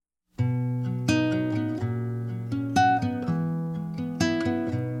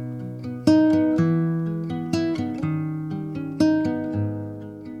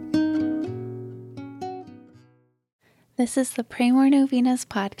This is the Pray More Novenas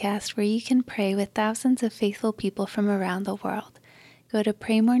podcast where you can pray with thousands of faithful people from around the world. Go to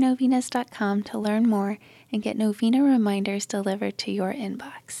praymorenovenas.com to learn more and get novena reminders delivered to your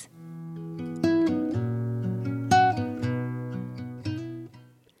inbox.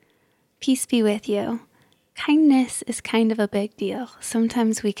 Peace be with you. Kindness is kind of a big deal.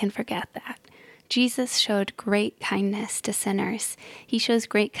 Sometimes we can forget that. Jesus showed great kindness to sinners. He shows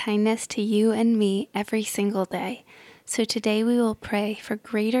great kindness to you and me every single day. So today we will pray for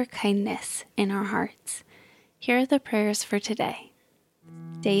greater kindness in our hearts. Here are the prayers for today.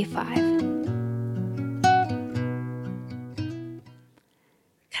 Day 5.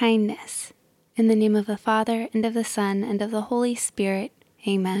 Kindness. In the name of the Father, and of the Son, and of the Holy Spirit.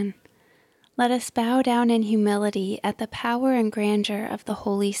 Amen. Let us bow down in humility at the power and grandeur of the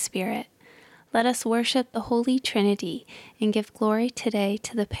Holy Spirit. Let us worship the Holy Trinity and give glory today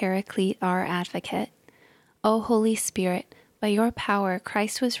to the Paraclete, our advocate. O Holy Spirit, by your power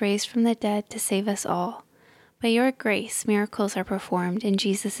Christ was raised from the dead to save us all. By your grace miracles are performed in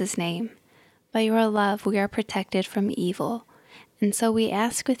Jesus' name. By your love we are protected from evil. And so we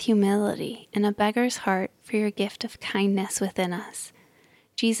ask with humility and a beggar's heart for your gift of kindness within us.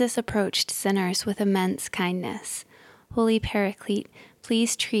 Jesus approached sinners with immense kindness. Holy Paraclete,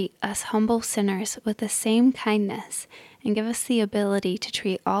 please treat us humble sinners with the same kindness and give us the ability to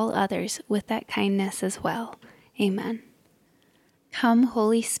treat all others with that kindness as well. Amen. Come,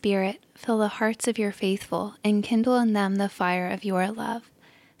 Holy Spirit, fill the hearts of your faithful and kindle in them the fire of your love.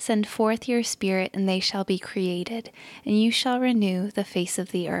 Send forth your Spirit and they shall be created, and you shall renew the face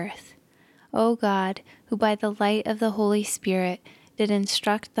of the earth. O God, who by the light of the Holy Spirit did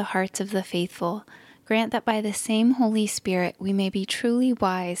instruct the hearts of the faithful, grant that by the same Holy Spirit we may be truly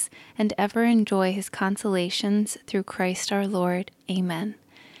wise and ever enjoy his consolations through Christ our Lord. Amen.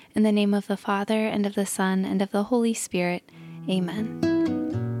 In the name of the Father, and of the Son, and of the Holy Spirit. Amen.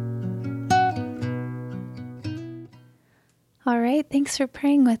 All right, thanks for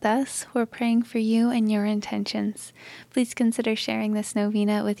praying with us. We're praying for you and your intentions. Please consider sharing this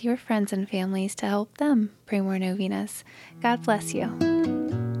novena with your friends and families to help them pray more novenas. God bless you.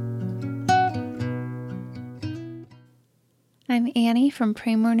 I'm Annie from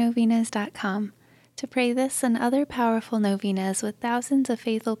praymorenovenas.com. To pray this and other powerful novenas with thousands of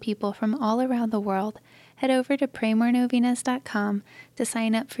faithful people from all around the world, head over to praymorenovenas.com to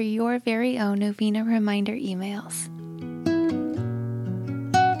sign up for your very own novena reminder emails.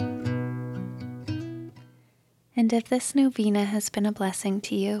 And if this novena has been a blessing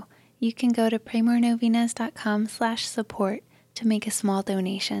to you, you can go to praymorenovenas.com/support to make a small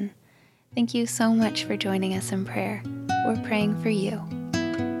donation. Thank you so much for joining us in prayer. We're praying for you.